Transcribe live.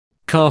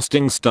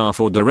Casting staff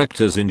or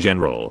directors in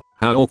general,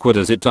 how awkward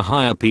is it to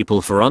hire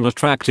people for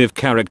unattractive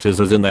characters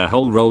as in their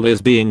whole role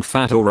is being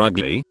fat or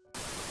ugly?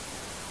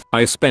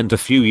 I spent a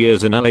few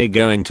years in LA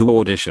going to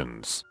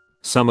auditions.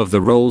 Some of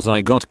the roles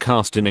I got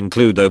cast in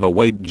include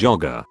overweight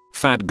jogger,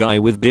 fat guy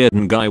with beard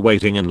and guy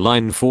waiting in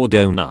line for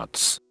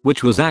donuts,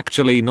 which was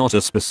actually not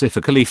a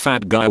specifically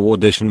fat guy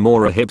audition,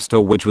 more a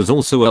hipster, which was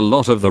also a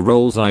lot of the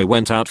roles I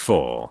went out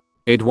for.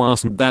 It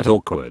wasn't that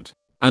awkward.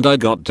 And I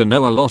got to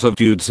know a lot of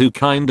dudes who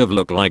kind of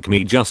look like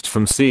me just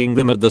from seeing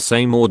them at the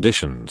same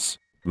auditions.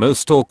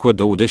 Most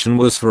awkward audition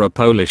was for a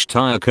Polish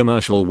tire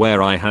commercial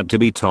where I had to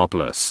be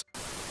topless.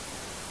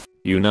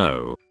 You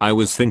know, I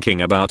was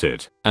thinking about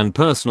it, and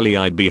personally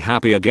I'd be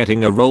happier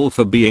getting a role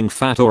for being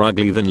fat or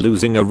ugly than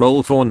losing a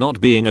role for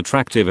not being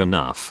attractive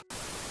enough.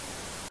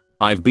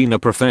 I've been a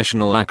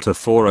professional actor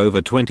for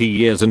over 20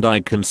 years and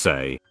I can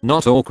say,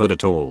 not awkward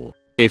at all.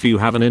 If you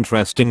have an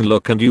interesting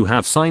look and you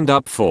have signed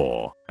up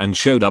for and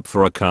showed up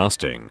for a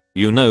casting,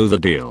 you know the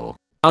deal.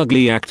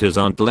 Ugly actors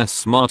aren't less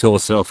smart or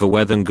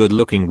self-aware than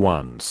good-looking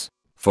ones.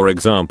 For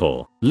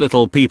example,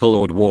 little people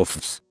or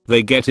dwarfs,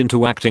 they get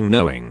into acting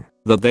knowing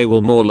that they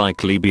will more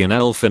likely be an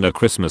elf in a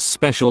Christmas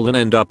special than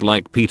end up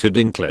like Peter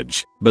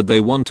Dinklage, but they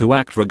want to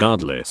act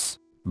regardless.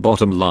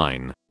 Bottom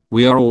line,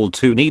 we are all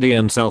too needy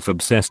and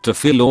self-obsessed to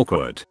feel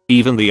awkward,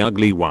 even the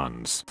ugly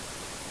ones.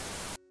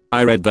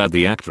 I read that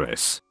the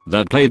actress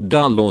that played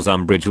Dolores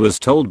Umbridge was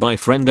told by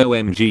friend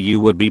OMG you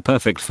would be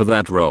perfect for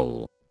that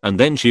role. And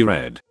then she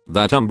read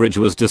that Umbridge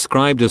was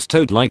described as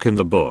toad-like in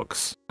the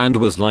books and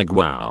was like,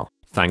 wow,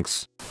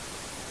 thanks.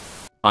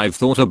 I've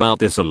thought about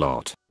this a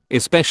lot,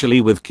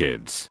 especially with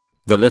kids.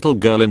 The little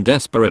girl in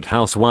Desperate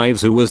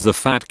Housewives who was the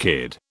fat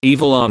kid,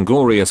 evil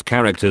Angorious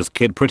character's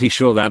kid, pretty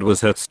sure that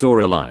was her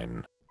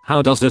storyline.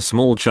 How does a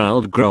small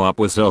child grow up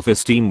with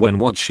self-esteem when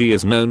what she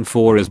is known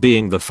for is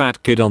being the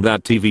fat kid on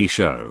that TV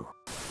show?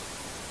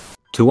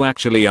 To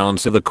actually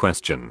answer the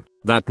question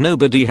that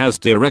nobody has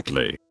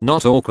directly,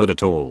 not awkward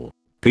at all.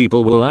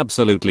 People will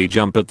absolutely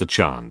jump at the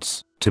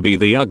chance to be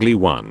the ugly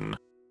one.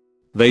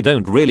 They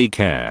don't really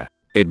care.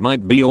 It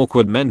might be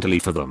awkward mentally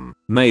for them,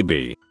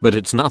 maybe, but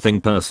it's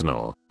nothing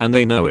personal, and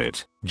they know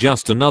it.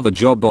 Just another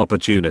job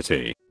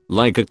opportunity.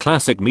 Like a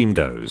classic meme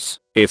goes,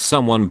 if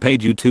someone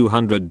paid you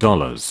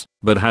 $200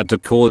 but had to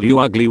call you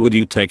ugly, would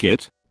you take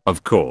it?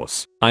 Of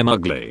course, I'm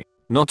ugly,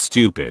 not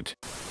stupid.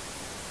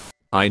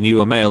 I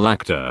knew a male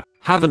actor,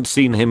 haven't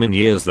seen him in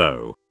years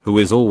though, who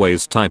is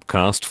always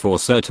typecast for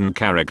certain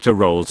character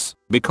roles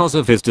because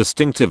of his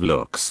distinctive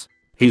looks.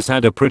 He's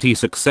had a pretty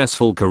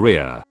successful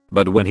career,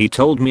 but when he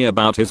told me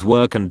about his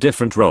work and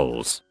different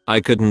roles, I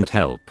couldn't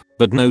help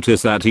but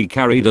notice that he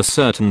carried a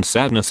certain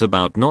sadness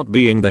about not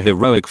being the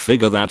heroic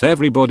figure that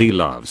everybody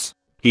loves.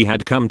 He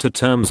had come to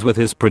terms with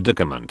his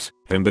predicament.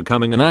 Him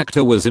becoming an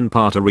actor was in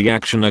part a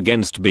reaction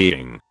against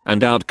being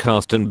and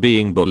outcast and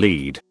being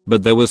bullied,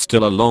 but there was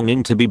still a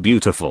longing to be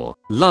beautiful,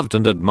 loved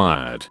and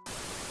admired.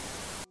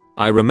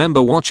 I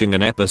remember watching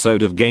an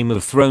episode of Game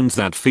of Thrones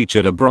that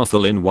featured a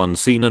brothel in one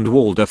scene and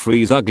Walder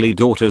Frey's ugly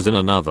daughters in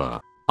another.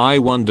 I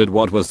wondered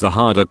what was the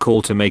harder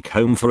call to make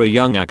home for a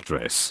young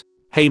actress.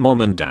 Hey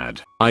mom and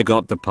dad, I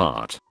got the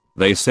part.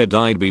 They said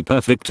I'd be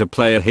perfect to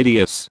play a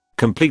hideous,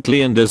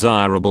 completely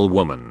undesirable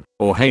woman.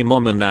 Or hey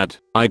mom and dad,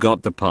 I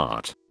got the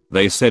part.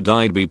 They said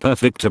I'd be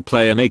perfect to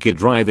play a naked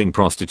writhing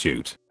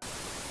prostitute.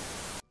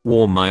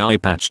 Wore my eye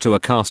patch to a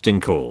casting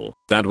call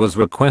that was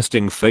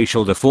requesting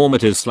facial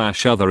deformities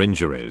 / other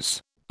injuries.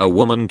 A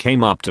woman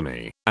came up to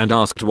me and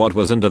asked what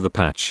was under the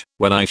patch.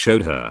 When I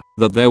showed her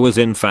that there was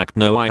in fact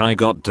no eye, I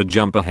got to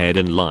jump ahead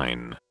in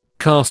line.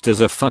 Cast as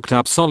a fucked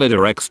up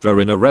soldier extra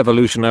in a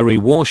Revolutionary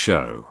War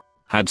show.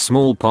 Had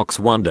smallpox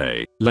one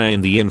day, lay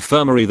in the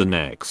infirmary the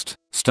next,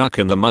 stuck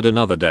in the mud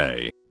another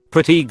day.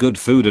 Pretty good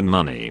food and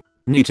money.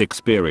 Neat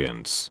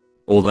experience.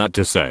 All that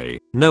to say,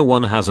 no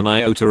one has an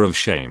iota of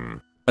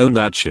shame. Own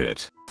that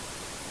shit.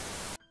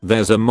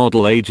 There's a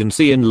model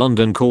agency in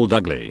London called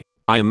Ugly.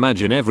 I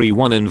imagine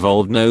everyone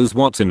involved knows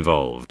what's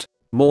involved.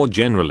 More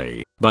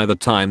generally, by the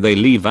time they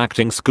leave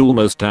acting school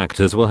most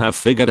actors will have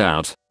figured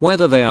out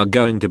whether they are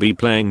going to be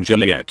playing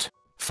Juliet.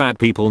 Fat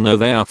people know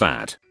they are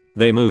fat.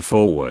 They move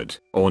forward,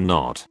 or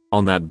not,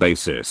 on that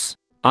basis.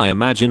 I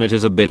imagine it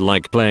is a bit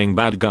like playing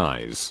bad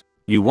guys.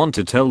 You want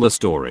to tell the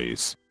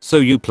stories, so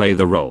you play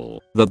the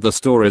role that the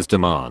stories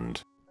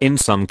demand. In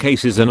some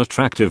cases an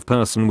attractive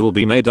person will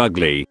be made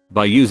ugly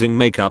by using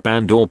makeup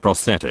and or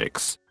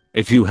prosthetics.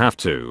 If you have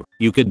to,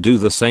 you could do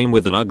the same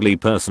with an ugly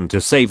person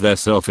to save their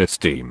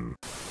self-esteem.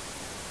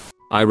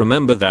 I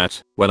remember that,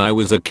 when I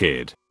was a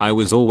kid, I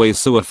was always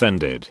so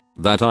offended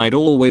that I'd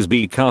always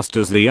be cast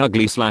as the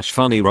ugly /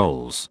 funny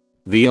roles.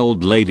 The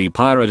old lady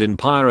pirate in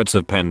Pirates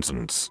of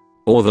Penzance.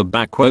 Or the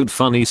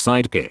funny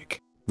sidekick.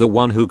 The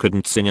one who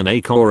couldn't sing an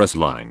A chorus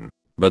line.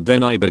 But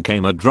then I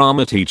became a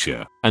drama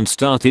teacher and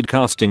started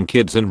casting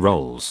kids in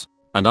roles.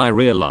 And I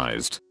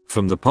realized,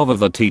 from the POV of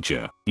the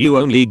teacher, you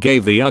only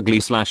gave the ugly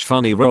 /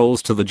 funny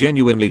roles to the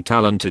genuinely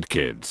talented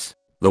kids.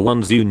 The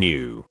ones you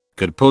knew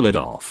could pull it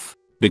off.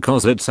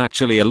 because it's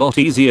actually a lot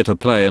easier to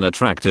play an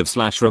attractive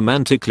 /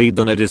 romantic lead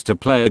than it is to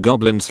play a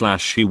goblin /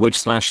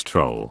 she-witch /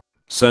 troll.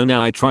 So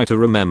now I try to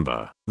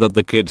remember that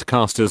the kid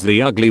cast as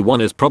the ugly one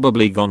is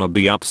probably gonna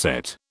be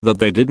upset that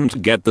they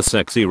didn't get the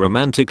sexy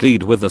romantic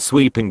lead with the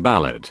sweeping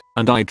ballad,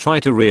 and I try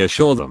to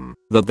reassure them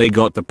that they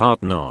got the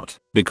part not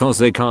because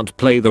they can't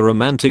play the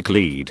romantic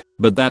lead,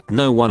 but that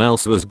no one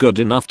else was good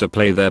enough to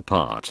play their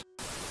part.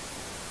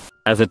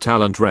 As a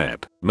talent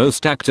rep,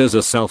 most actors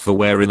are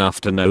self-aware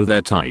enough to know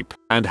their type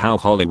and how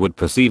Hollywood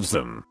perceives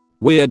them.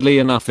 Weirdly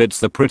enough, it's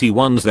the pretty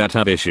ones that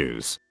have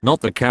issues, not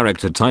the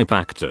character type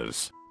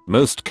actors.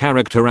 Most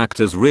character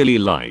actors really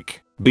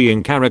like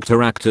being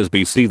character actors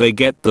BC they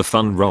get the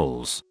fun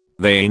roles.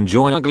 They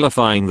enjoy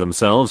uglifying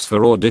themselves for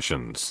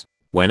auditions.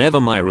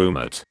 Whenever my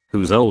roommate,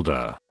 who's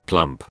older,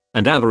 plump,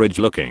 and average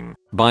looking,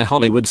 by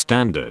Hollywood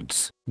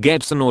standards,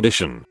 gets an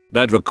audition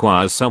that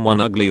requires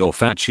someone ugly or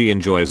fat, she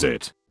enjoys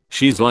it.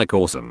 She's like,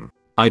 awesome.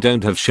 I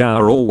don't have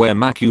shower or wear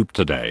MacLeod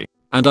today,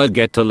 and I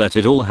get to let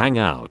it all hang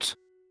out.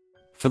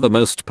 For the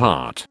most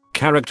part,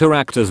 character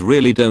actors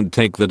really don't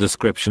take the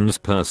descriptions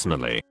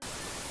personally.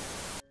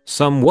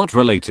 Somewhat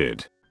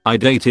related. I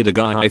dated a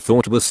guy I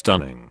thought was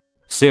stunning.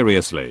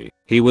 Seriously,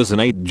 he was an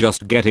 8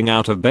 just getting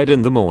out of bed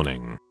in the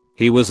morning.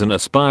 He was an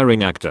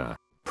aspiring actor.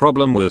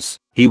 Problem was,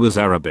 he was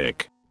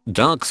Arabic.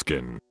 Dark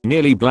skin,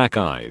 nearly black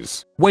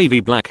eyes, wavy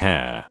black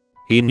hair.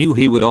 He knew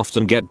he would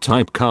often get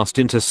typecast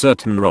into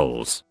certain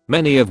roles,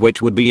 many of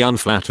which would be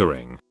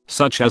unflattering,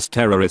 such as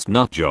terrorist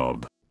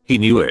nutjob. He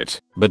knew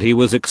it, but he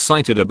was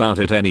excited about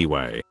it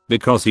anyway,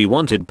 because he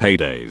wanted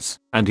paydays,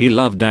 and he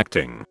loved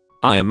acting.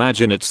 I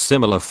imagine it's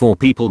similar for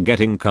people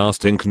getting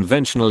cast in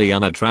conventionally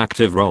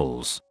unattractive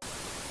roles.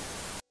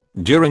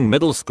 During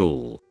middle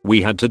school,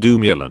 we had to do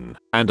Mulan,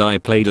 and I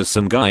played as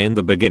some guy in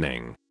the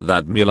beginning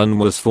that Mulan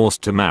was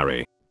forced to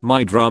marry.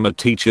 My drama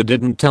teacher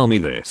didn't tell me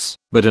this,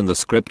 but in the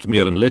script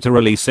Mulan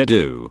literally said,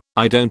 "Ooh,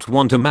 I don't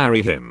want to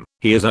marry him,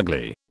 he is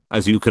ugly."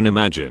 As you can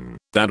imagine,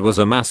 that was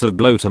a massive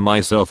blow to my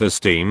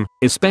self-esteem,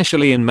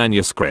 especially in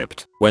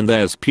manuscript, when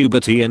there's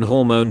puberty and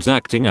hormones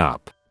acting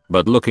up.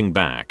 But looking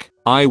back,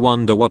 I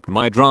wonder what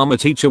my drama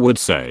teacher would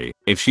say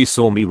if she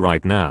saw me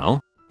right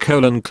now.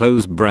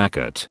 Close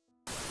bracket.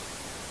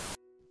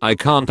 I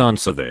can't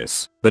answer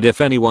this, but if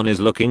anyone is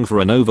looking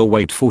for an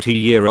overweight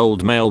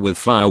 40-year-old male with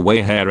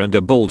flyaway hair and a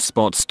bald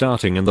spot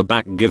starting in the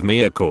back, give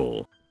me a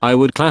call. I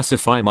would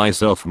classify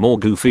myself more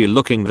goofy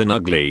looking than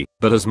ugly,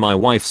 but as my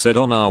wife said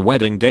on our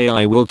wedding day,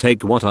 I will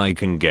take what I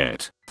can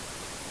get.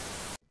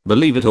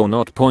 Believe it or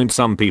not,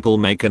 some people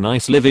make a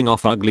nice living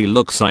off ugly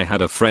looks. I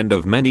had a friend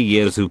of many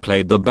years who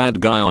played the bad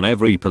guy on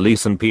every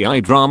police and PI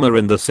drama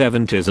in the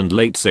 70s and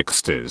late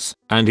 60s,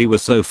 and he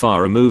was so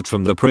far removed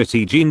from the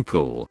pretty gene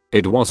pool,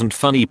 it wasn't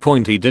funny.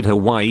 He did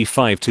Hawaii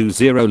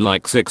 520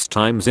 like 6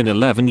 times in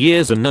 11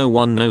 years and no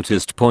one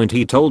noticed.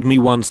 He told me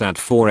once at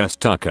 4S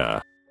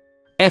Tucker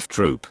F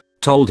Troop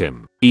told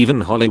him,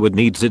 even Hollywood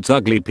needs its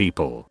ugly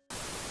people.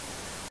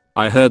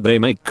 I heard they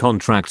make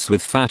contracts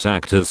with fat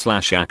actors /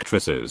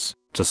 actresses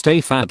to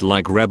stay fat,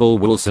 like Rebel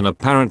Wilson.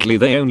 Apparently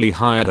they only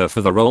hired her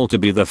for the role to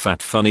be the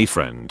fat funny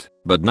friend,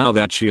 but now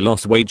that she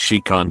lost weight she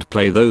can't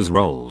play those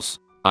roles.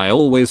 I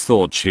always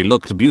thought she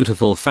looked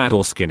beautiful fat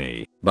or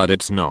skinny, but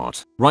it's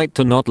not right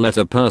to not let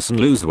a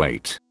person lose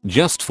weight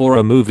just for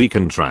a movie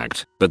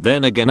contract. But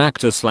then again,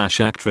 actors /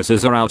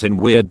 actresses are out in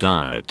weird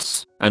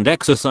diets and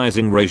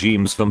exercising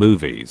regimes for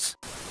movies.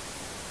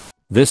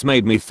 This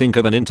made me think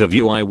of an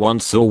interview I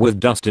once saw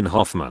with Dustin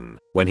Hoffman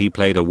when he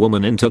played a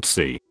woman in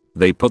Tootsie.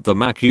 They put the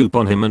MacLeod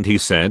on him and he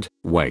said,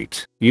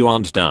 "Wait, you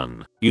aren't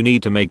done. You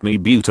need to make me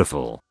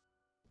beautiful."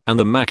 And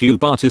the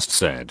MacLeod artist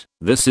said,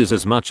 "This is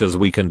as much as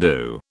we can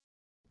do."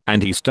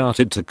 And he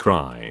started to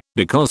cry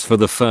because for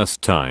the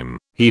first time,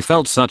 he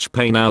felt such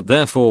pain out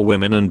there for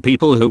women and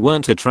people who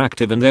weren't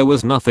attractive, and there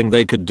was nothing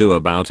they could do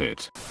about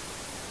it.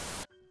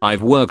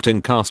 I've worked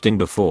in casting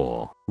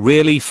before.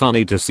 Really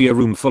funny to see a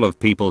room full of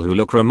people who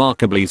look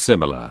remarkably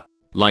similar.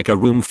 Like a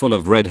room full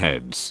of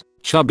redheads,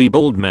 chubby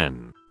bald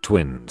men,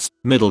 twins,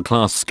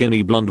 middle-class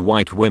skinny blonde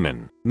white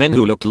women, men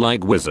who look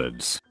like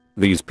wizards.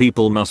 These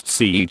people must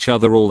see each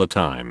other all the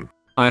time.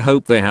 I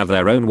hope they have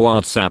their own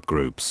WhatsApp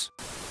groups.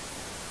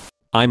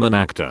 I'm an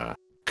actor.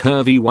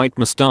 Curvy white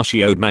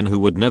mustachioed man who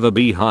would never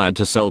be hired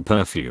to sell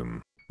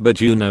perfume. But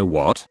you know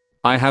what?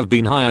 I have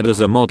been hired as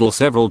a model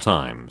several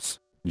times.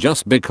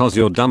 Just because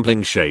you're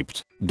dumpling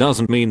shaped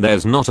doesn't mean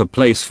there's not a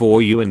place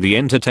for you in the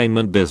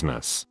entertainment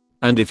business.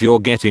 And if you're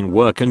getting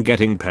work and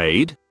getting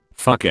paid,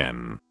 fuck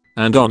 'em.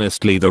 And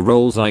honestly, the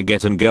roles I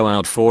get and go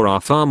out for are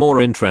far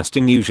more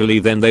interesting usually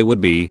than they would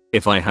be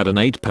if I had an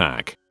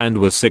 8-pack and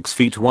was 6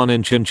 feet 1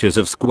 inches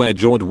of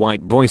square-jawed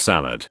white boy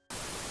salad.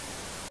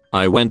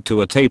 I went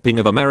to a taping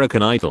of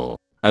American Idol.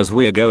 As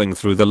we're going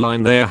through the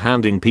line, they're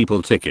handing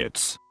people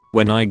tickets.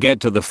 When I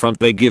get to the front,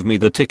 they give me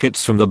the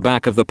tickets from the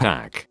back of the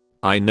pack.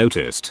 I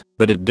noticed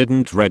that it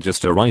didn't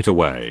register right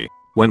away.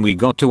 When we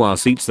got to our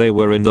seats, they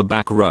were in the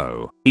back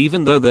row,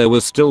 even though there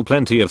was still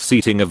plenty of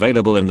seating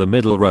available in the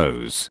middle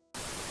rows.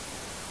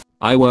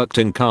 I worked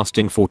in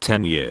casting for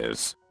 10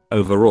 years.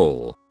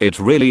 Overall, it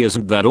really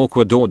isn't that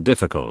awkward or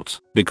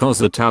difficult because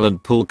the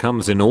talent pool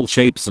comes in all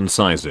shapes and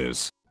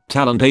sizes.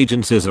 Talent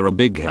agencies are a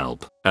big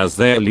help as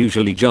they'll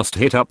usually just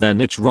hit up their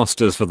niche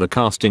rosters for the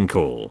casting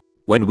call.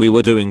 When we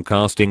were doing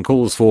casting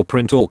calls for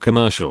print or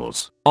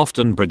commercials,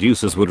 often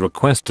producers would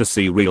request to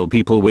see real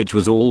people, which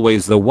was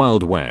always the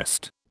Wild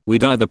West.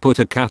 We'd either put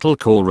a cattle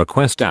call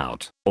request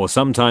out or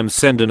sometimes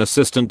send an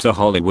assistant to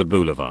Hollywood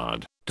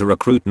Boulevard to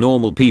recruit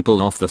normal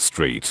people off the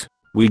street.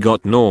 We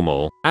got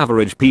normal,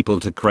 average people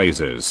to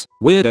crazes,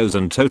 weirdos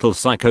and total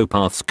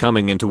psychopaths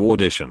coming into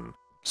audition.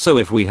 So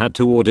if we had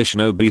to audition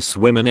obese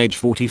women age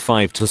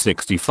 45 to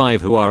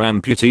 65 who are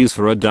amputees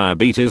for a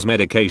diabetes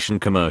medication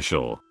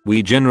commercial,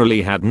 we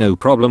generally had no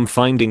problem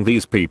finding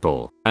these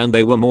people, and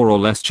they were more or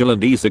less chill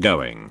and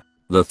easygoing.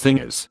 The thing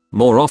is,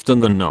 more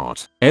often than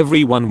not,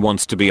 everyone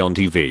wants to be on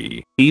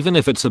TV, even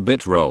if it's a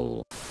bit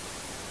role.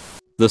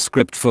 The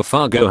script for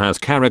Fargo has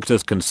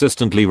characters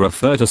consistently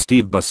refer to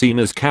Steve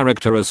Buscemi's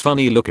character as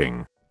funny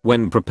looking.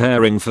 When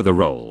preparing for the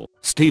role,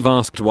 Steve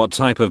asked what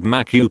type of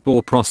makeup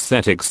or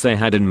prosthetics they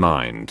had in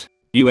mind.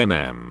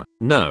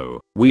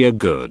 No, we are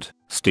good,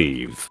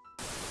 Steve.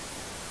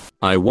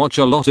 I watch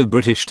a lot of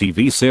British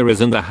TV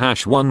series and the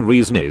one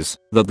reason is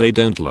that they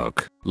don't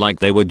look like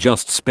they were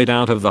just spit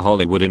out of the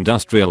Hollywood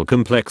industrial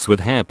complex with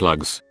hair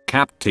plugs,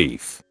 capped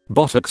teeth,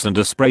 botox and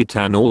a spray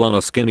tan all on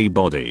a skinny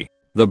body.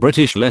 The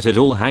British let it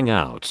all hang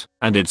out,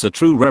 and it's a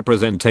true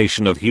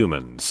representation of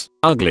humans.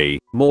 Ugly,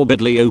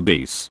 morbidly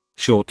obese,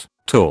 short,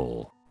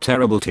 tall,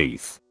 terrible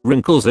teeth,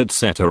 wrinkles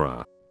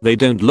etc. They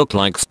don't look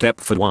like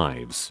Stepford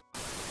wives.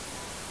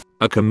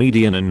 A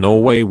comedian in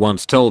Norway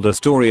once told a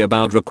story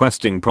about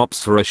requesting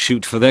props for a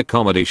shoot for their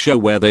comedy show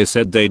where they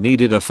said they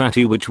needed a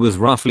fatty, which was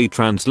roughly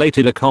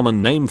translated a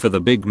common name for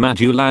the big mat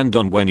you land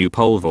on when you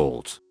pole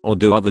vault or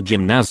do other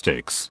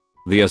gymnastics.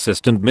 The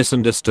assistant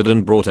misunderstood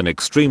and brought an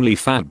extremely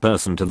fat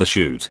person to the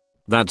shoot.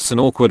 That's an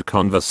awkward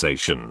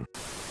conversation.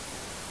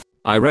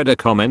 I read a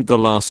comment the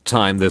last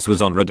time this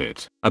was on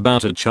Reddit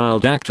about a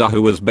child actor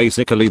who was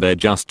basically there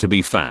just to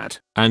be fat,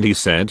 and he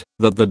said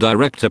that the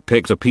director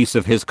picked a piece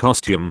of his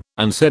costume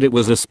and said it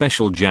was a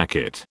special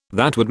jacket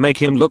that would make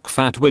him look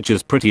fat, which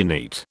is pretty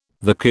neat.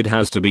 The kid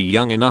has to be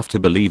young enough to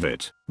believe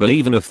it, but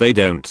even if they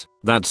don't,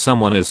 that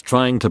someone is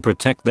trying to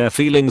protect their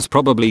feelings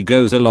probably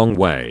goes a long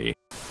way.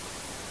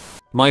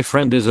 My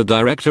friend is a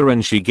director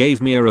and she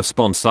gave me a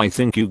response I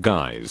think you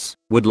guys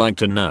would like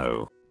to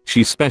know.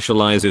 She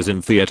specializes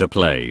in theater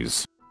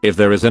plays. If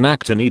there is an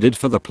actor needed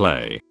for the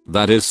play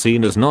that is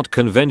seen as not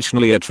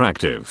conventionally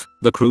attractive,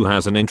 the crew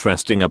has an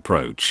interesting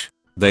approach.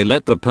 They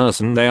let the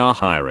person they are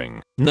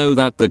hiring know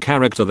that the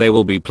character they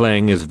will be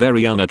playing is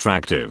very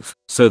unattractive,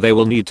 so they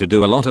will need to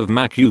do a lot of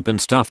makeup and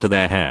stuff to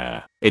their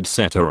hair,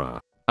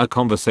 etc. A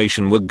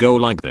conversation would go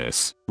like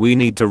this: we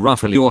need to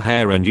ruffle your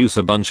hair and use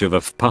a bunch of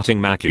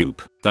off-putting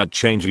makeup that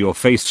change your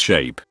face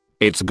shape.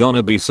 It's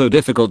gonna be so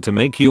difficult to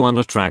make you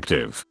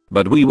unattractive,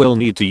 but we will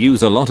need to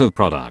use a lot of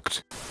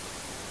product.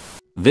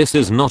 This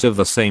is not of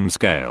the same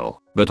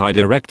scale, but I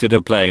directed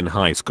a play in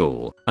high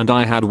school, and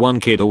I had one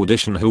kid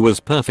audition who was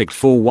perfect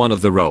for one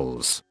of the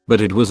roles,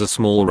 but it was a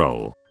small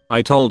role.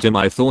 I told him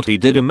I thought he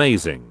did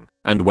amazing,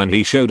 and when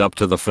he showed up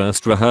to the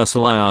first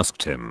rehearsal I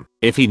asked him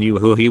if he knew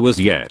who he was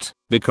yet,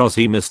 because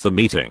he missed the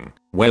meeting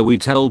where we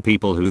tell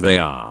people who they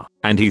are,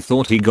 and he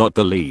thought he got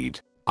the lead.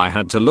 I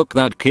had to look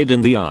that kid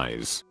in the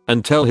eyes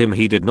and tell him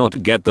he did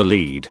not get the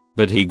lead,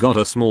 but he got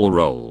a small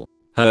role.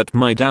 Hurt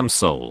my damn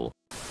soul.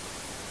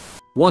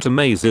 What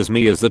amazes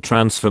me is the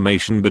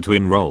transformation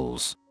between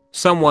roles.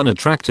 Someone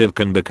attractive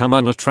can become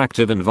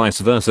unattractive and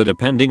vice versa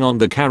depending on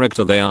the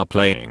character they are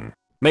playing.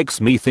 Makes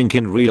me think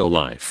in real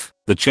life,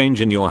 the change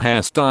in your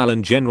hairstyle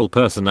and general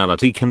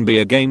personality can be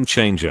a game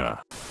changer.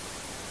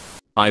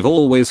 I've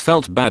always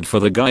felt bad for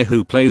the guy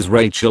who plays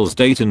Rachel's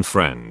date in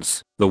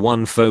Friends. The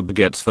one Phoebe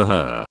gets for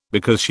her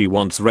because she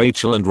wants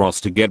Rachel and Ross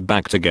to get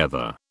back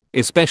together.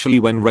 Especially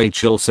when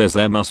Rachel says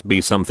there must be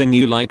something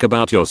you like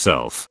about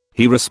yourself.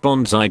 He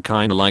responds, I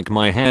kinda like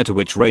my hair, to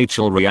which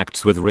Rachel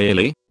reacts with,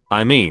 really?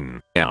 I mean,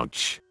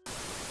 ouch.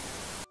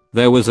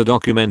 There was a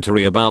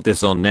documentary about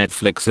this on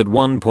Netflix at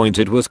one point.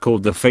 It was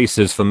called The Face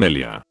is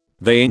Familiar.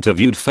 They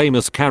interviewed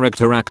famous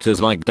character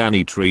actors like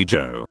Danny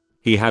Trejo.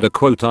 He had a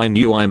quote, I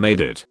knew I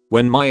made it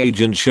when my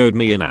agent showed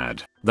me an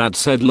ad that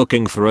said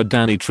looking for a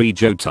Danny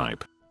Trejo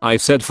type. I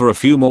said for a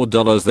few more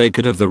dollars they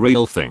could have the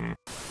real thing.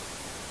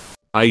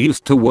 I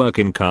used to work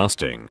in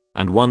casting,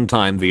 and one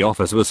time the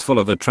office was full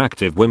of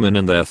attractive women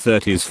in their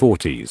 30s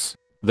 40s.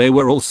 They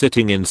were all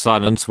sitting in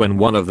silence when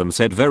one of them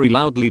said very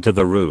loudly to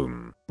the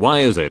room, why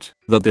is it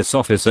that this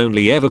office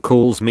only ever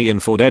calls me in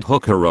for dead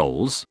hooker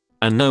roles?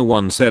 And no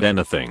one said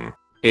anything.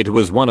 It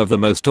was one of the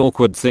most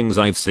awkward things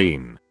I've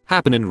seen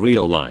happen in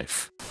real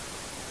life.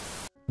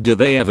 Do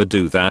they ever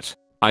do that?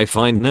 I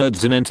find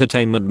nerds in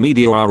entertainment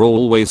media are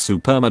always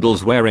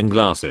supermodels wearing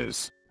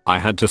glasses. I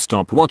had to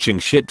stop watching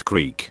Shit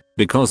Creek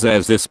because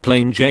there's this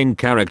plain Jane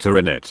character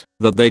in it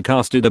that they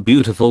casted a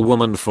beautiful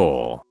woman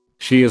for.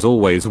 She is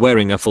always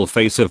wearing a full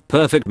face of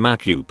perfect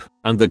makeup,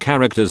 and the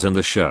characters in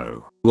the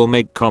show will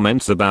make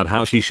comments about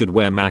how she should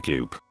wear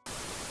makeup.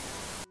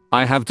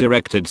 I have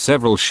directed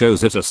several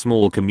shows at a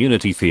small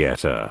community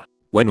theater.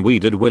 When we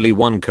did Willy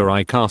Wonka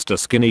I cast a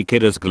skinny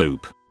kid as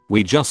Gloop.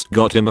 We just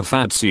got him a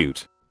fat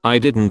suit. I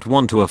didn't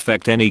want to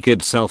affect any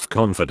kid's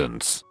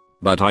self-confidence.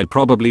 But I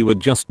probably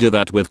would just do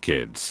that with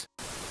kids.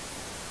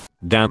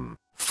 Damn.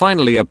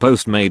 Finally a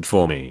post made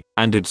for me,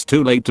 and it's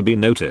too late to be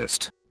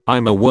noticed.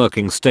 I'm a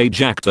working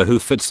stage actor who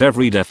fits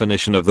every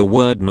definition of the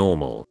word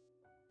normal.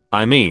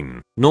 I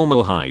mean,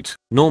 normal height,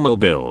 normal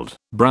build,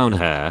 brown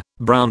hair,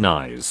 brown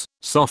eyes,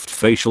 soft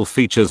facial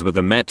features with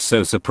a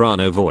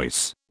mezzo-soprano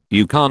voice.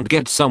 You can't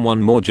get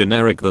someone more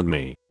generic than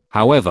me.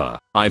 However,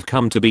 I've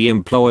come to be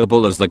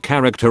employable as the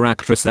character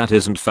actress that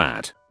isn't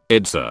fat.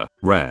 It's a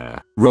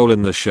rare role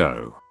in the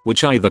show,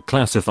 which either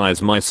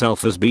classifies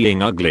myself as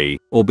being ugly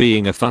or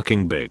being a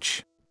fucking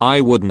bitch. I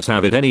wouldn't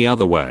have it any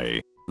other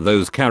way.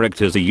 Those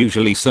characters are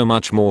usually so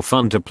much more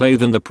fun to play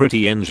than the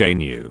pretty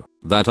ingenue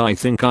that I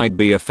think I'd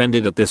be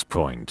offended at this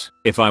point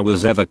if I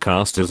was ever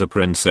cast as a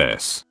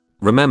princess.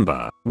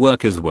 Remember,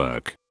 work is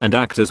work, and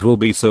actors will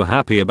be so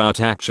happy about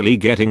actually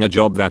getting a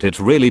job that it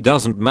really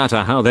doesn't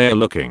matter how they're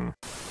looking.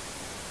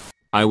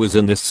 I was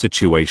in this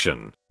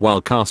situation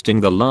while casting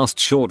the last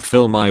short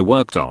film I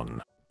worked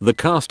on. The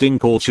casting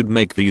call should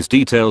make these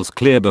details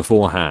clear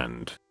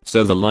beforehand,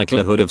 so the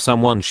likelihood of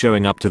someone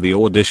showing up to the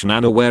audition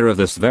unaware of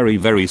this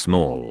very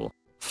small.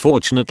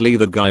 Fortunately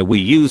the guy we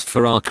used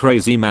for our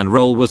crazy man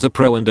role was a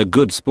pro and a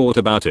good sport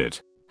about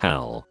it.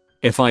 Hell,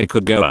 if I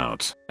could go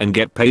out and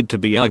get paid to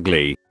be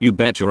ugly, you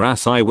bet your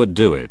ass I would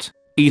do it.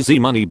 Easy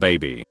money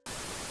baby.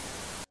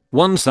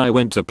 Once I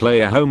went to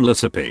play a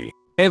homeless hippie.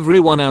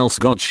 Everyone else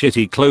got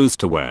shitty clothes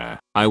to wear.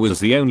 I was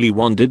the only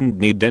one didn't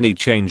need any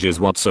changes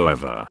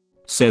whatsoever.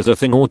 Says a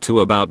thing or two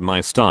about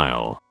my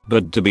style,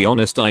 but to be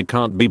honest I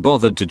can't be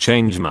bothered to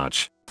change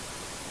much.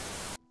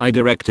 I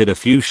directed a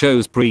few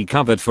shows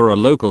pre-covered for a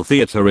local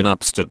theater in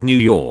upstate New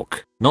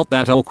York. Not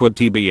that awkward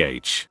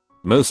tbh.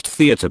 Most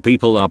theater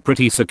people are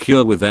pretty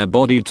secure with their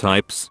body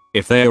types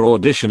if they're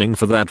auditioning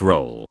for that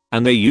role,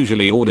 and they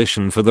usually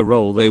audition for the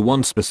role they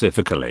want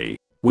specifically.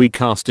 We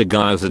cast a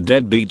guy as a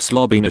deadbeat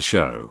slob in a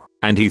show,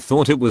 and he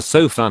thought it was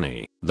so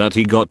funny that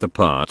he got the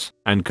part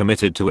and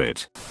committed to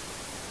it.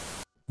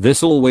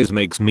 This always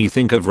makes me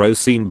think of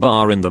Roisin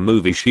Barr in the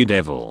movie She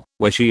Devil,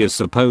 where she is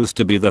supposed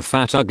to be the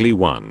fat ugly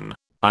one.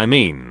 I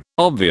mean,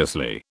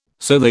 obviously.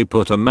 So they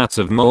put a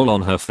massive mole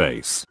on her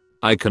face.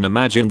 I can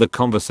imagine the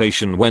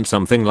conversation went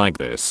something like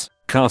this.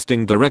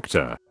 Casting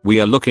director,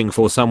 we are looking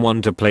for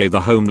someone to play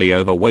the homely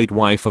overweight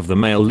wife of the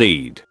male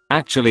lead.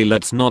 Actually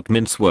let's not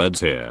mince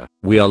words here.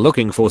 We are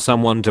looking for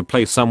someone to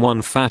play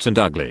someone fat and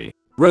ugly.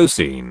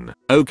 Roisin,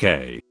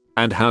 okay.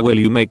 And how will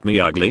you make me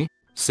ugly?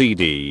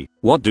 CD,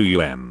 what do you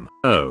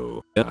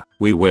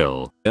we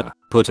will,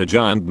 put a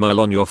giant mole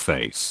on your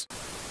face.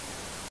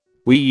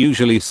 We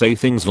usually say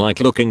things like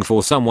looking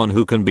for someone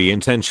who can be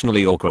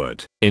intentionally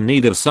awkward, in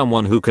need of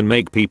someone who can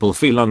make people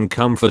feel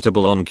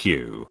uncomfortable on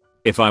cue.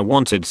 If I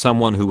wanted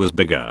someone who was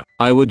bigger,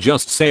 I would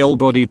just say all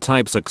body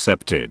types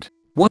accepted.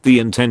 What the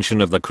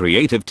intention of the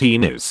creative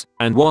team is,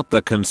 and what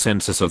the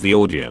consensus of the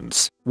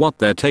audience, what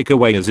their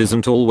takeaway is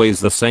isn't always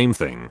the same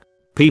thing.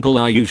 People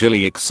are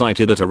usually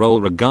excited at a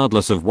role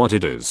regardless of what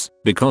it is,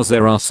 because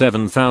there are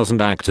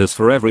 7,000 actors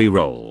for every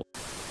role.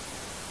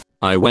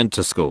 I went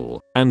to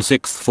school and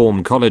 6th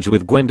form college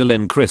with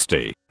Gwendolyn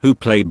Christie, who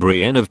played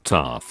Brienne of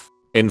Tarth.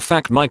 In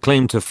fact my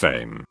claim to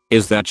fame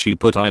is that she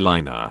put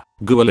eyeliner,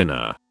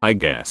 guilina, I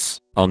guess,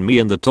 on me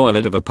in the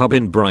toilet of a pub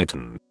in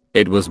Brighton.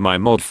 It was my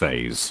mod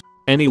phase.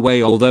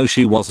 Anyway, although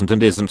she wasn't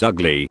and isn't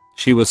ugly,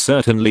 she was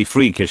certainly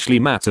freakishly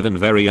massive and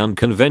very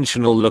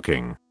unconventional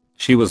looking.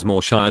 She was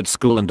more shy at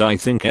school and I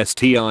think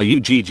struggled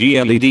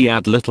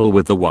at little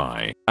with the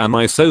why am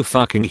I so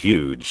fucking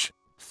huge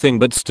thing,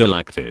 but still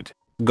acted.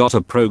 Got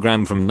a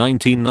program from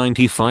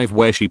 1995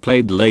 where she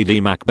played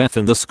Lady Macbeth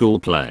in the school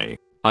play.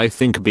 I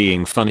think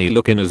being funny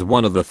looking is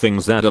one of the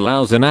things that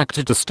allows an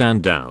actor to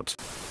stand out.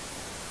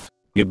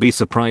 You'd be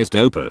surprised,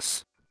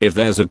 Opus, if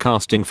there's a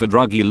casting for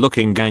druggy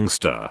looking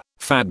gangster,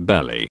 fat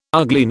belly,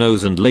 ugly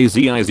nose and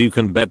lazy eyes. You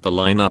can bet the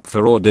lineup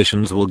for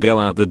auditions will go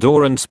out the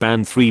door and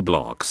span 3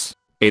 blocks.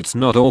 It's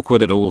not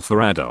awkward at all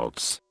for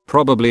adults,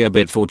 probably a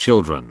bit for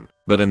children,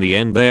 but in the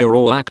end they're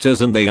all actors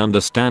and they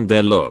understand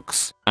their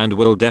looks and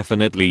will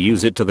definitely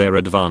use it to their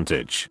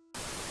advantage.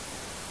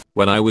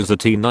 When I was a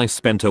teen I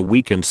spent a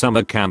week in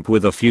summer camp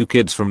with a few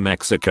kids from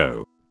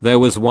Mexico. There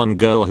was one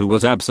girl who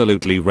was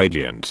absolutely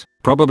radiant,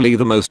 probably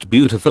the most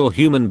beautiful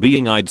human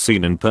being I'd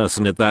seen in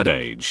person at that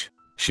age.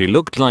 She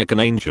looked like an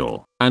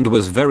angel and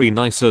was very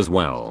nice as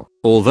well,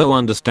 although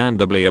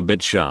understandably a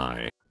bit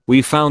shy.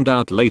 We found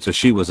out later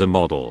she was a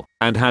model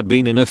and had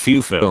been in a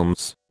few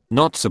films.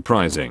 Not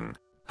surprising.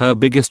 Her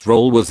biggest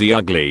role was the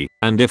ugly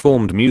and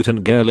deformed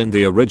mutant girl in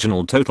the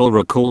original Total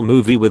Recall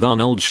movie with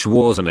Arnold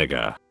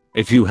Schwarzenegger.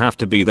 If you have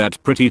to be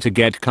that pretty to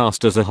get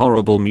cast as a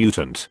horrible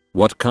mutant,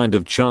 what kind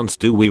of chance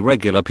do we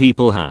regular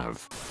people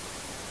have?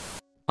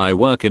 I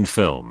work in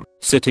film,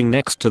 sitting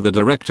next to the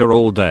director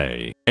all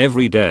day,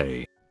 every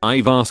day.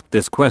 I've asked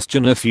this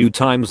question a few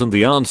times and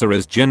the answer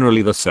is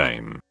generally the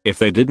same. If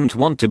they didn't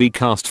want to be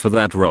cast for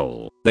that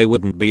role, they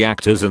wouldn't be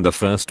actors in the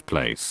first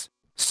place.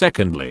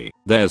 Secondly,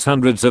 there's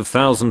hundreds of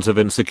thousands of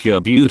insecure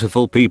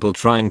beautiful people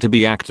trying to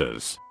be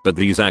actors, but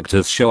these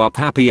actors show up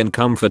happy and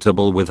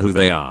comfortable with who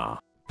they are.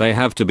 They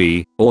have to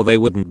be, or they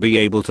wouldn't be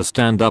able to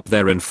stand up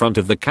there in front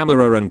of the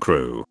camera and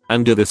crew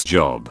and do this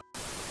job.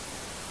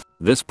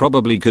 This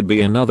probably could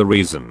be another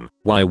reason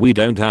why we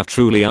don't have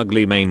truly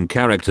ugly main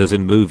characters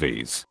in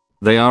movies.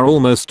 They are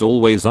almost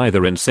always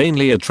either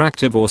insanely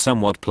attractive or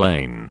somewhat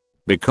plain.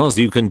 Because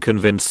you can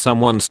convince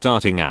someone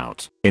starting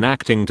out in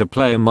acting to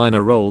play a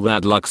minor role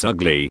that looks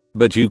ugly,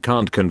 but you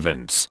can't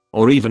convince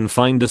or even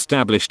find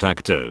established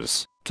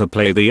actors to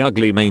play the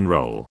ugly main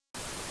role.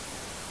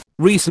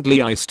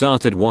 Recently I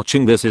started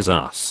watching This Is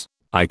Us.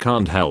 I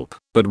can't help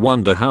but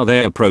wonder how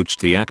they approached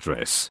the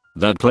actress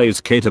that plays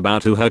Kate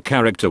about who her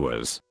character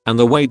was and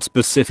the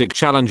weight-specific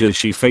challenges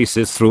she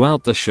faces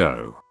throughout the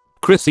show.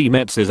 Chrissy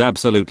Metz is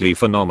absolutely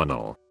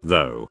phenomenal,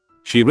 though.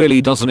 She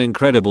really does an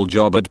incredible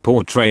job at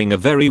portraying a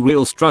very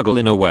real struggle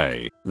in a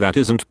way that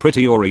isn't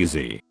pretty or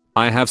easy.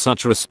 I have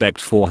such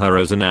respect for her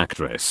as an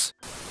actress.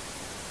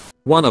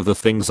 One of the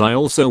things I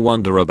also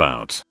wonder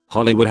about,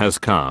 Hollywood has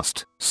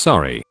cast,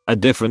 a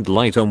different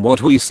light on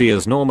what we see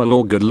as normal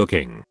or good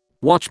looking.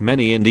 Watch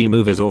many indie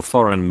movies or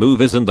foreign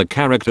movies and the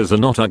characters are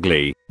not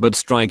ugly, but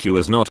strike you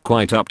as not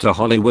quite up to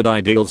Hollywood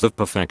ideals of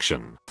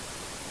perfection.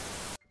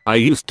 I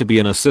used to be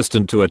an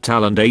assistant to a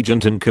talent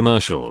agent in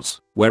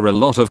commercials, where a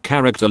lot of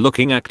character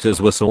looking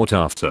actors were sought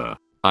after.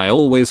 I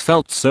always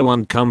felt so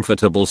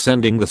uncomfortable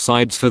sending the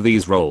sides for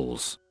these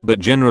roles, but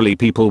generally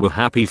people were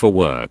happy for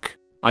work.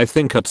 I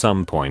think at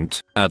some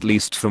point, at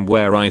least from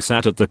where I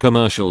sat at the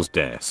commercials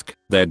desk,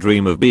 their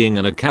dream of being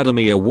an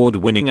Academy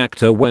Award-winning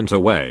actor went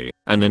away,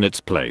 and in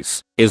its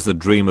place is the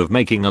dream of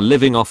making a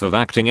living off of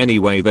acting any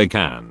way they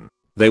can.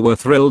 They were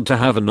thrilled to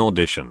have an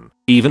audition,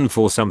 even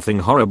for something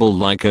horrible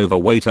like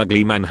Overweight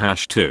Ugly Man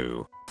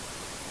 #2.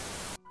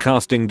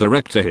 Casting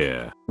director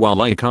here.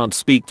 While I can't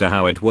speak to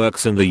how it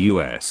works in the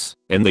US,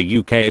 in the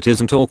UK it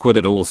isn't awkward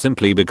at all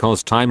simply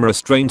because time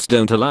restraints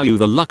don't allow you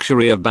the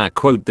luxury of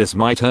 "this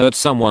might hurt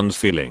someone's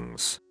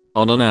feelings."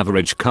 On an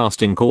average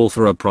casting call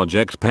for a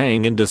project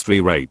paying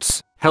industry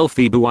rates,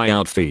 healthy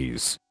buyout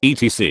fees,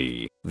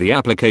 etc., the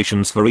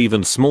applications for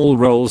even small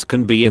roles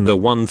can be in the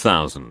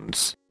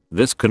 1000s.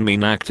 This can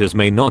mean actors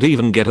may not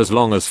even get as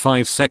long as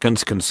 5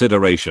 seconds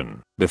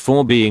consideration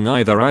before being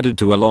either added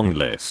to a long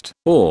list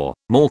or,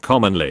 more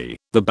commonly,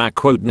 the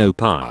 "no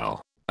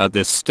pile." At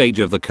this stage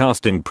of the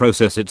casting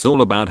process it's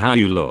all about how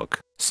you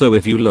look, so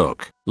if you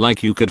look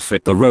like you could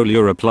fit the role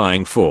you're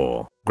applying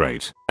for,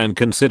 great, and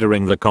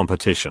considering the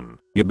competition,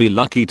 you'd be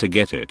lucky to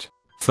get it.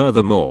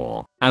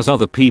 Furthermore, as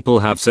other people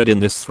have said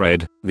in this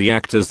thread, the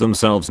actors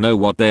themselves know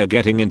what they're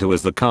getting into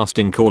as the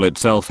casting call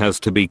itself has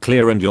to be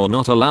clear and you're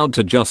not allowed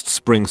to just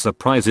spring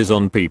surprises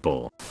on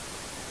people.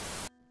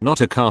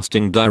 Not a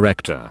casting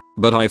director,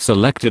 but I've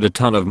selected a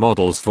ton of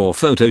models for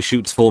photo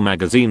shoots for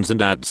magazines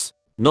and ads.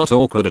 Not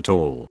awkward at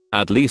all,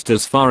 at least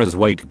as far as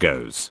weight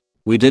goes.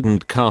 We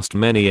didn't cast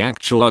many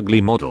actual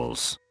ugly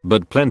models,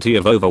 but plenty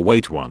of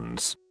overweight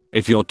ones.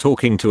 If you're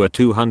talking to a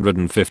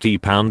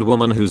 250-pound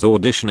woman who's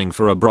auditioning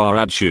for a bra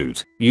ad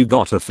shoot, you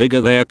gotta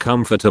figure they're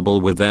comfortable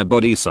with their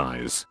body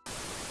size.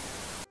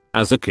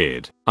 As a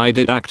kid, I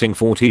did acting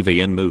for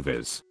TV and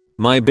movies.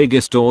 My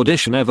biggest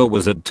audition ever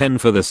was at 10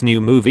 for this new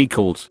movie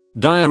called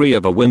Diary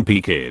of a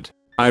Wimpy Kid.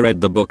 I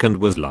read the book and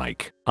was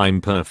like,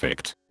 I'm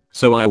perfect.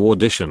 So I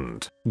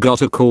auditioned,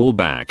 got a call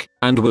back,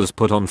 and was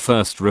put on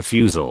first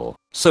refusal.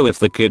 So if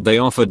the kid they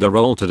offered the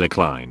role to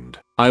declined,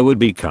 I would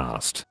be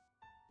cast.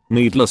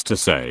 Needless to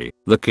say,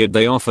 the kid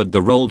they offered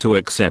the role to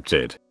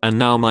accepted, and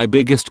now my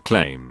biggest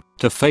claim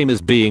to fame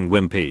is being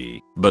wimpy,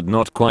 but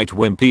not quite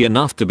wimpy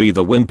enough to be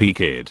the wimpy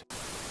kid.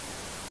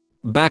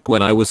 Back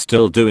when I was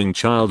still doing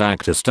child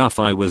actor stuff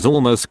I was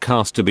almost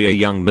cast to be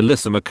a young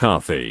Melissa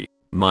McCarthy.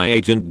 My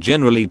agent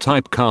generally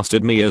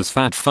typecasted me as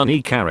fat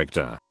funny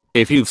character.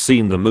 If you've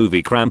seen the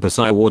movie Krampus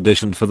I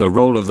auditioned for the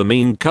role of the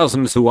mean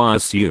cousins who I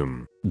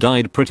assume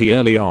died pretty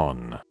early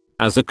on.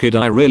 As a kid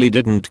I really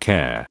didn't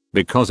care,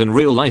 because in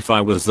real life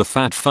I was the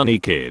fat funny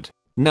kid.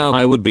 Now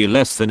I would be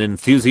less than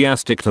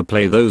enthusiastic to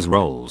play those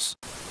roles.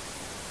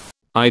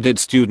 I did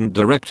student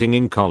directing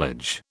in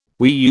college.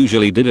 We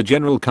usually did a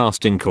general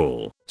casting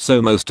call,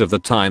 so most of the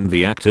time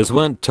the actors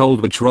weren't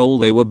told which role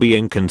they were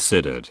being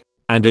considered.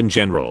 And in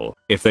general,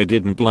 if they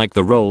didn't like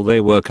the role they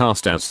were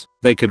cast as,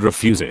 they could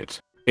refuse it.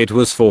 It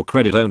was for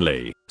credit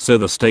only, so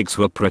the stakes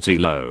were pretty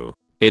low.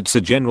 It's a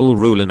general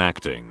rule in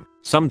acting.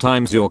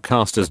 Sometimes you're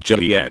cast as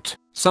Juliet,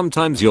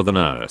 sometimes you're the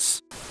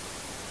nurse.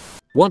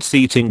 What's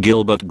eating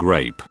Gilbert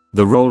Grape?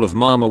 The role of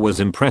Mama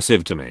was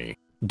impressive to me.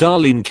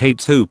 Darlene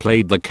Cates who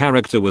played the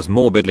character was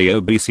morbidly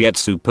obese yet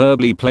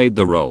superbly played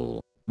the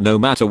role. No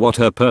matter what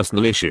her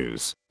personal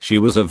issues, she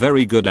was a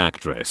very good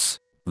actress.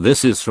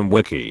 This is from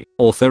Wiki.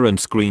 Author and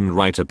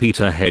screenwriter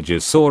Peter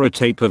Hedges saw a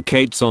tape of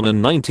Cates on a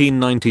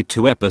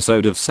 1992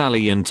 episode of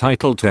Sally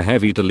entitled Too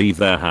Heavy to Leave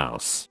Their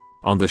House.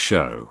 On the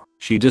show,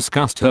 she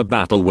discussed her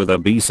battle with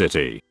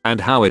obesity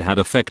and how it had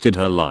affected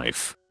her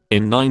life.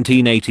 In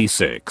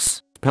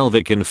 1986,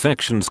 pelvic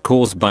infections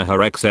caused by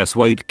her excess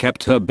weight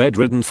kept her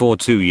bedridden for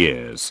 2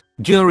 years,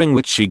 during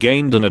which she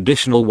gained an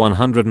additional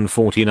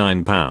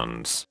 149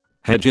 pounds.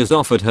 Hedges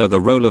offered her the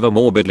role of a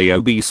morbidly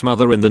obese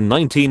mother in the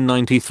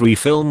 1993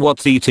 film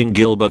What's Eating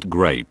Gilbert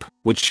Grape,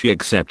 which she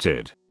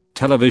accepted.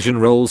 Television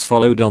roles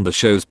followed on the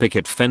show's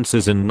Picket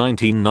Fences in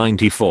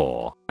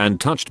 1994 and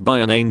Touched by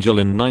an Angel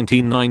in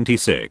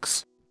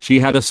 1996. She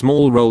had a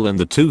small role in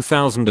the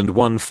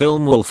 2001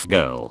 film Wolf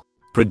Girl.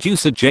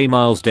 Producer J.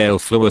 Milesdale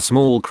flew a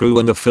small crew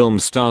and the film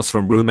stars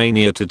from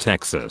Romania to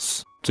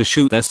Texas to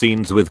shoot their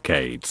scenes with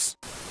Kates.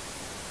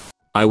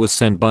 I was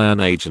sent by an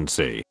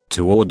agency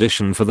to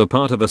audition for the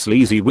part of a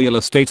sleazy real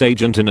estate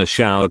agent in a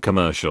shower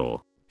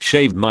commercial.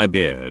 Shaved my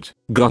beard,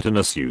 got in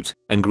a suit,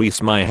 and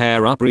greased my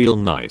hair up real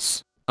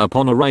nice.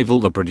 Upon arrival,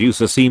 the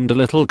producer seemed a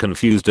little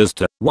confused as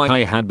to why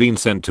I had been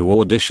sent to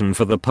audition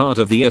for the part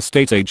of the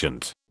estate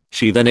agent.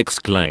 She then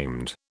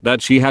exclaimed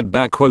that she had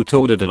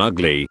ordered an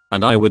ugly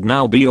and I would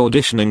now be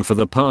auditioning for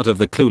the part of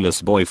the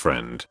clueless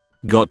boyfriend.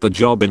 Got the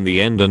job in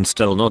the end and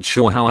still not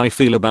sure how I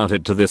feel about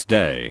it to this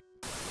day.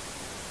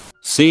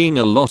 Seeing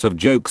a lot of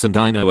jokes and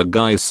I know it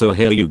guys, so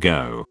here you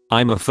go.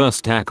 I'm a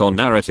first tack on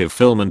narrative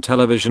film and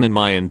television. In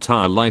my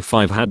entire life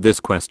I've had this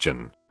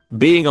question.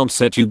 Being on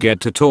set, you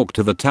get to talk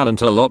to the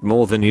talent a lot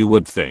more than you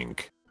would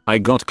think. I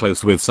got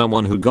close with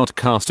someone who got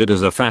casted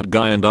as a fat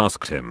guy and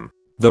asked him.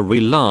 The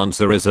real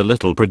answer is a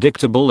little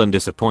predictable and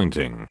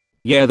disappointing.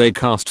 Yeah, they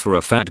cast for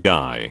a fat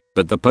guy,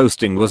 but the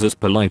posting was as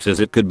polite as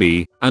it could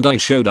be, and I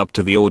showed up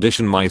to the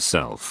audition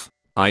myself.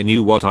 I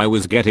knew what I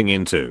was getting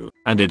into,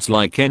 and it's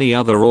like any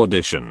other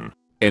audition.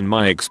 In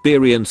my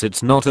experience,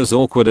 it's not as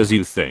awkward as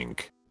you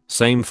think.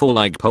 Same for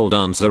like pole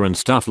dancer and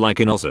stuff like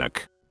in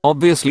Ozark.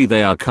 Obviously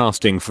they are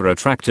casting for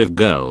attractive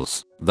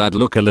girls that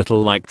look a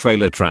little like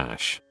trailer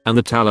trash, and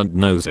the talent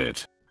knows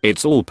it.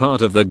 It's all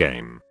part of the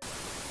game.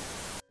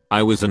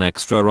 I was an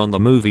extra on the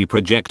movie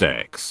Project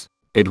X.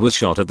 It was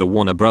shot at the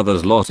Warner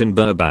Brothers lot in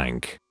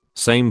Burbank.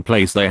 Same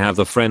place they have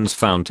the Friends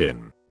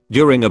fountain.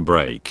 During a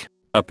break,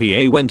 a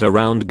PA went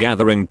around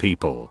gathering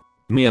people.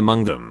 Me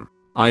among them.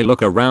 I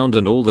look around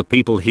and all the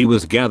people he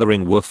was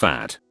gathering were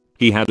fat.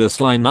 He had us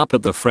line up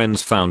at the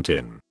Friends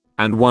fountain.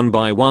 And one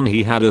by one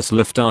he had us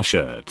lift our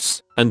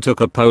shirts and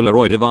took a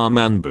Polaroid of our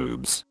man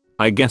boobs.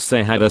 I guess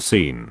they had a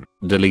scene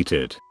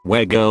deleted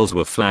where girls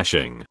were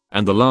flashing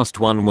and the last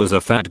one was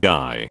a fat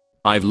guy.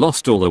 I've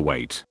lost all the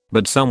weight,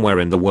 but somewhere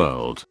in the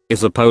world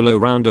is a polo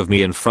round of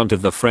me in front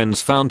of the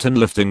Friends fountain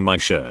lifting my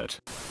shirt.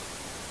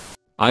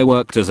 I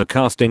worked as a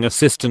casting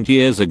assistant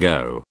years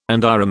ago,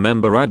 and I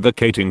remember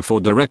advocating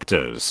for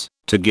directors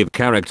to give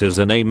characters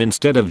a name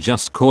instead of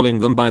just calling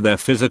them by their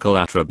physical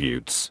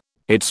attributes.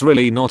 It's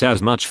really not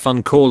as much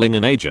fun calling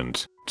an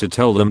agent to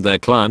tell them their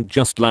client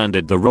just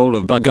landed the role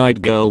of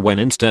bug-eyed girl when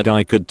instead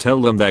I could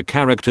tell them their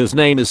character's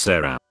name is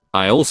Sarah.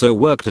 I also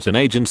worked at an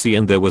agency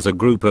and there was a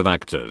group of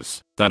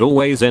actors that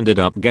always ended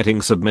up getting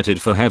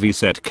submitted for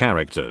heavy-set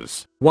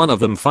characters. One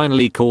of them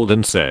finally called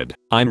and said,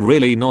 "I'm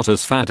really not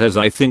as fat as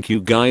I think you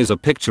guys are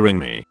picturing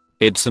me."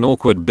 It's an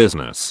awkward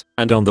business,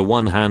 and on the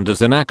one hand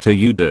as an actor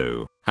you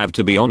do have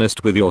to be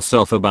honest with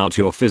yourself about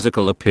your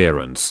physical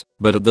appearance,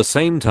 but at the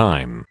same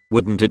time,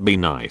 wouldn't it be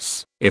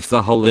nice if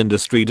the whole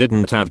industry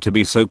didn't have to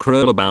be so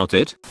cruel about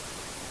it?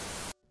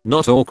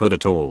 Not awkward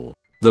at all.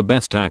 The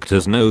best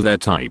actors know their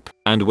type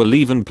and will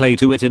even play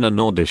to it in an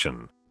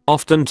audition.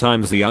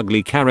 Oftentimes the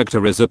ugly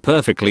character is a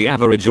perfectly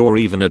average or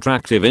even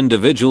attractive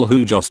individual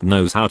who just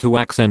knows how to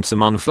accent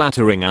some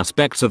unflattering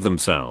aspects of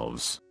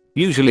themselves.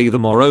 Usually the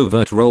more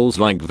overt roles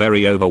like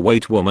very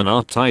overweight woman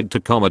are tied to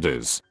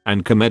comedies,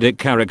 and comedic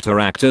character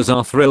actors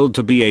are thrilled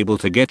to be able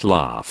to get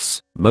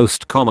laughs.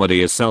 Most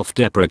comedy is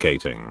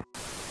self-deprecating.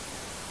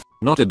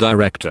 Not a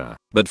director,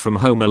 but from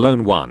Home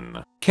Alone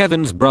 1,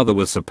 Kevin's brother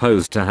was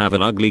supposed to have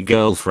an ugly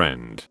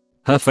girlfriend.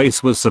 Her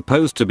face was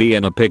supposed to be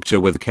in a picture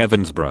with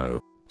Kevin's bro.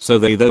 So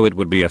they thought it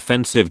would be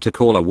offensive to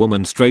call a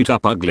woman straight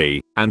up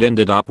ugly, and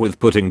ended up with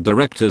putting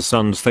director's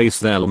son's face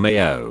there.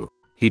 LMAO.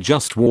 He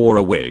just wore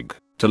a wig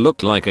to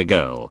look like a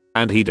girl,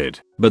 and he did,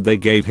 but they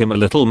gave him a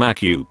little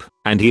MacLeod,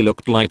 and he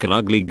looked like an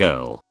ugly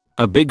girl.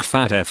 A big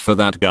fat F for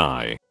that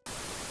guy.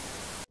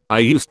 I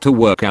used to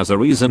work as a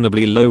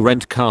reasonably low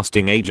rent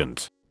casting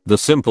agent. The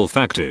simple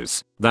fact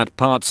is that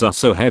parts are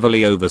so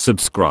heavily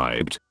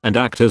oversubscribed and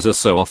actors are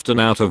so often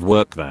out of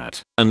work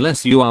that,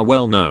 unless you are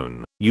well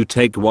known, you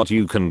take what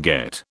you can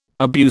get.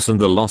 Abuse and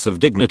the loss of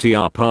dignity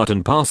are part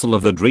and parcel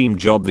of the dream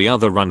job. The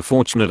other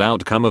unfortunate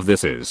outcome of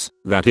this is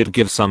that it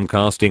gives some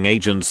casting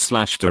agents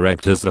 /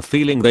 directors the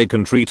feeling they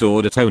can treat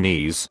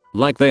auditonees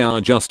like they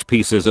are just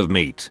pieces of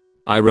meat.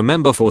 I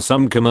remember for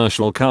some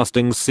commercial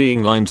castings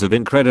seeing lines of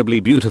incredibly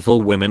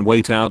beautiful women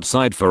wait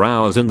outside for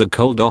hours in the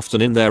cold,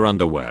 often in their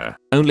underwear,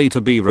 only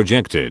to be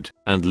rejected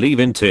and leave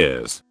in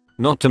tears.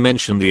 Not to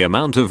mention the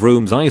amount of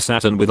rooms I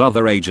sat in with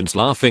other agents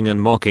laughing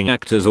and mocking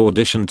actors'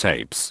 audition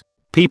tapes.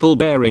 People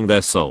bearing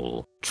their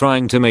soul,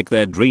 trying to make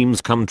their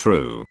dreams come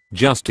true,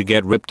 just to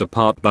get ripped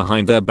apart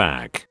behind their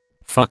back.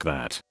 Fuck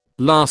that.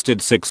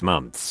 Lasted 6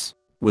 months.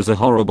 Was a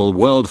horrible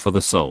world for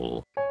the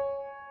soul.